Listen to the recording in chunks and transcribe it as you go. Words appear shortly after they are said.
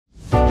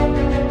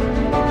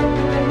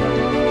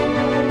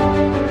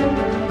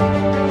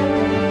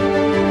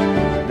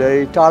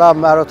a Tata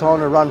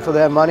Marathon, a run for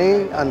their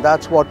money, and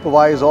that's what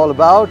Powai is all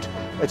about.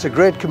 It's a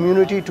great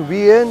community to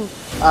be in,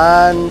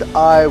 and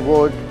I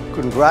would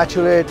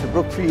congratulate the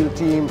Brookfield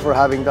team for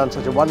having done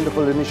such a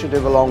wonderful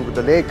initiative along with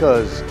the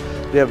Lakers.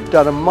 They have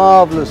done a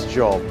marvelous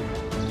job.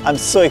 I'm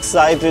so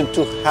excited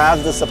to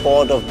have the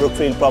support of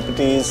Brookfield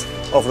Properties,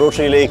 of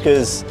Rotary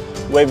Lakers,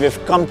 where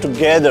we've come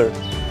together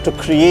to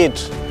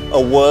create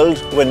a world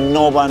where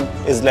no one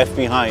is left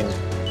behind,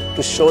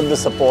 to show the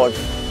support,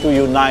 to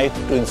unite,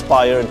 to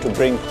inspire, and to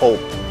bring hope.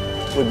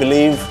 We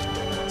believe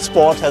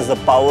sport has the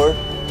power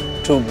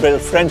to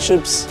build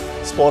friendships,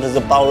 sport has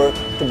the power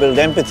to build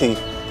empathy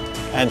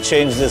and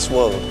change this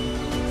world.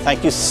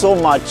 Thank you so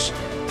much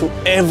to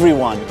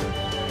everyone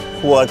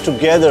who are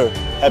together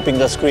helping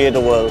us create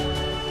a world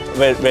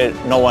where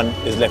no one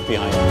is left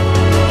behind.